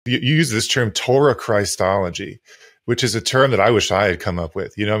you use this term Torah Christology, which is a term that I wish I had come up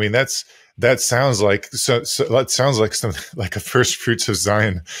with. You know, I mean, that sounds like that sounds like something like a first fruits of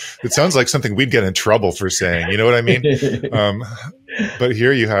Zion. It sounds like something we'd get in trouble for saying. You know what I mean? But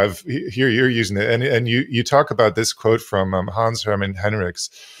here you're using it, and you talk about this quote from Hans Hermann Henrichs.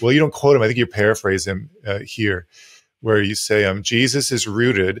 Well, you don't quote him. I think you paraphrase him here, where you say, Jesus is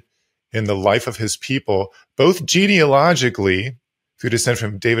rooted in the life of his people, both genealogically through descent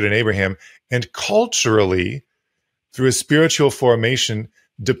from David and Abraham, and culturally through a spiritual formation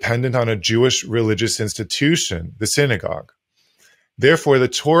dependent on a Jewish religious institution, the synagogue. Therefore, the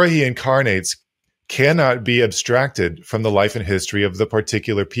Torah he incarnates cannot be abstracted from the life and history of the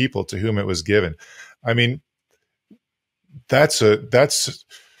particular people to whom it was given. I mean, that's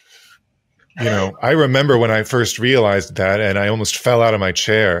I remember when I first realized that, and I almost fell out of my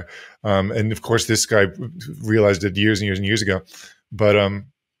chair. And of course, this guy realized it years and years and years ago. But,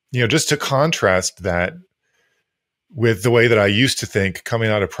 just to contrast that with the way that I used to think coming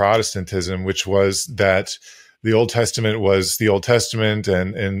out of Protestantism, which was that the Old Testament was the Old Testament,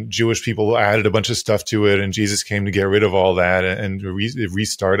 and Jewish people added a bunch of stuff to it, and Jesus came to get rid of all that and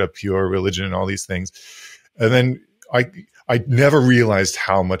restart a pure religion and all these things. And then I never realized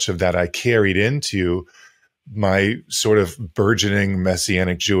how much of that I carried into my sort of burgeoning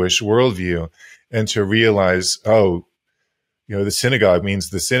Messianic Jewish worldview, and to realize, the synagogue means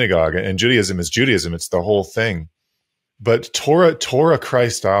the synagogue, and Judaism is Judaism. It's the whole thing. But Torah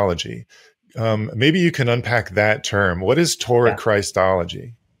Christology, maybe you can unpack that term. What is Torah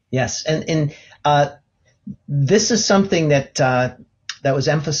Christology? Yes, and this is something that was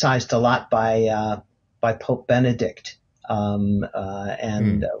emphasized a lot by Pope Benedict,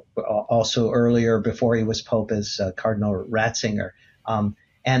 and also earlier before he was Pope as Cardinal Ratzinger,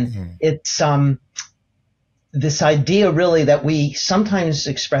 it's this idea really that we sometimes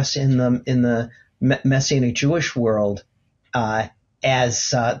express in the Messianic Jewish world as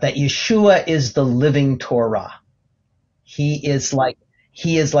that Yeshua is the living Torah. He is like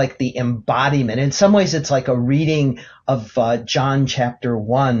the embodiment. In some ways, it's like a reading of John chapter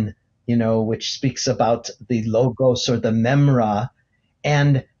 1, which speaks about the logos or the memra,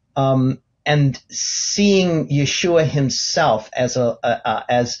 and seeing Yeshua himself as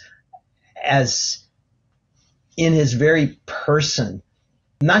in his very person,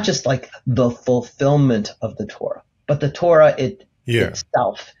 not just like the fulfillment of the Torah, but the Torah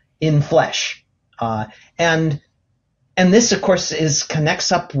itself in flesh. And this, of course,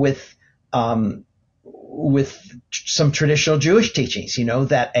 connects up with some traditional Jewish teachings,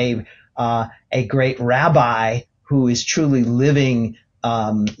 that a great rabbi who is truly living,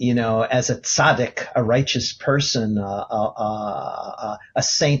 as a tzaddik, a righteous person, a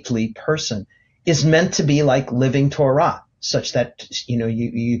saintly person, is meant to be like living Torah, such that,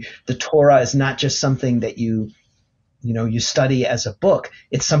 the Torah is not just something that you study as a book.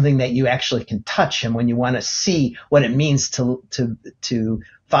 It's something that you actually can touch. And when you want to see what it means to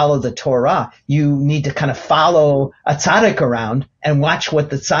follow the Torah, you need to kind of follow a tzaddik around and watch what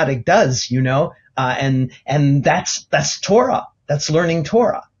the tzaddik does, and that's Torah. That's learning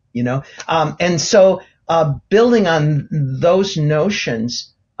Torah, and so, building on those notions,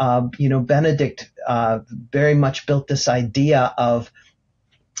 Benedict, very much built this idea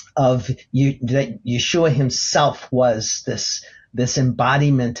that Yeshua himself was this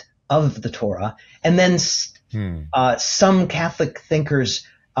embodiment of the Torah. And then some Catholic thinkers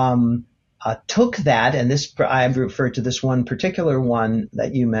took that, and I've referred to this one particular one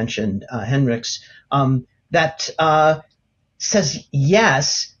that you mentioned, Henrichs, that says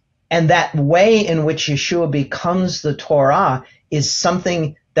yes, and that way in which Yeshua becomes the Torah is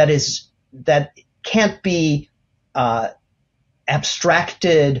something that can't be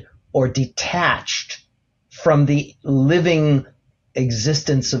abstracted or detached from the living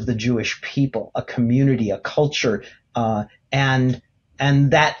existence of the Jewish people, a community, a culture, and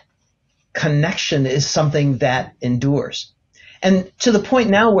that connection is something that endures. And to the point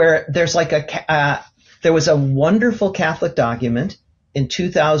now where there's there was a wonderful Catholic document in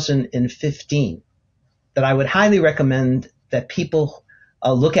 2015 that I would highly recommend that people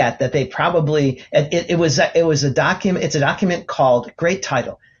look at, that they probably, it was a document, it's a document called, great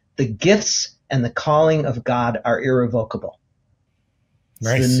title, The Gifts and the Calling of God Are Irrevocable.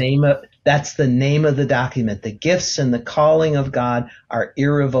 Nice. That's the name of the document. The Gifts and the Calling of God Are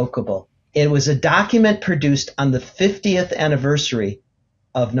Irrevocable. It was a document produced on the 50th anniversary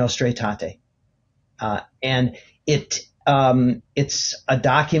of Nostra Aetate. And it's a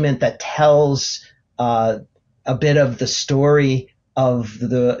document that tells a bit of the story of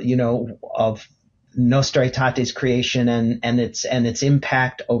Nostra Aetatis creation and its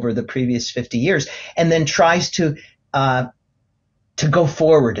impact over the previous 50 years, and then tries to go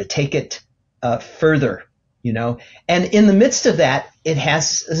forward, to take it further, And in the midst of that, it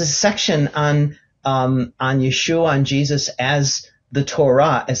has a section on Yeshua, on Jesus as the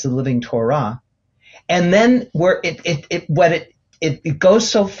Torah, as the living Torah, and then where it goes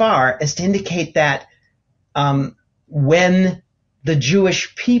so far as to indicate that when the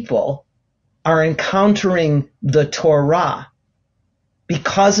Jewish people are encountering the Torah,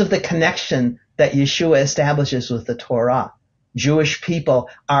 because of the connection that Yeshua establishes with the Torah, Jewish people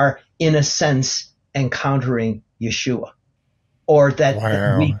are, in a sense, encountering Yeshua. Or that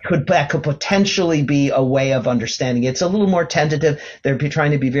that could potentially be a way of understanding. It's a little more tentative. They're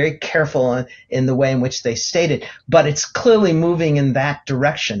trying to be very careful in the way in which they state it, but it's clearly moving in that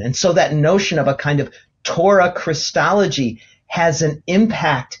direction. And so that notion of a kind of Torah Christology has an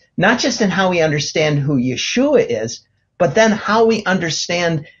impact, not just in how we understand who Yeshua is, but then how we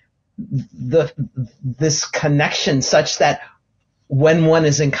understand this connection, such that when one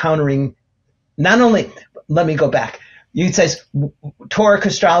is encountering, not only, let me go back. You say Torah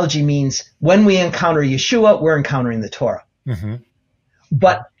Christology means when we encounter Yeshua, we're encountering the Torah. Mm-hmm.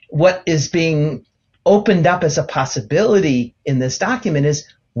 But what is being opened up as a possibility in this document is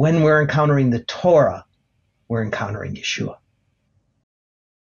when we're encountering the Torah, we're encountering Yeshua.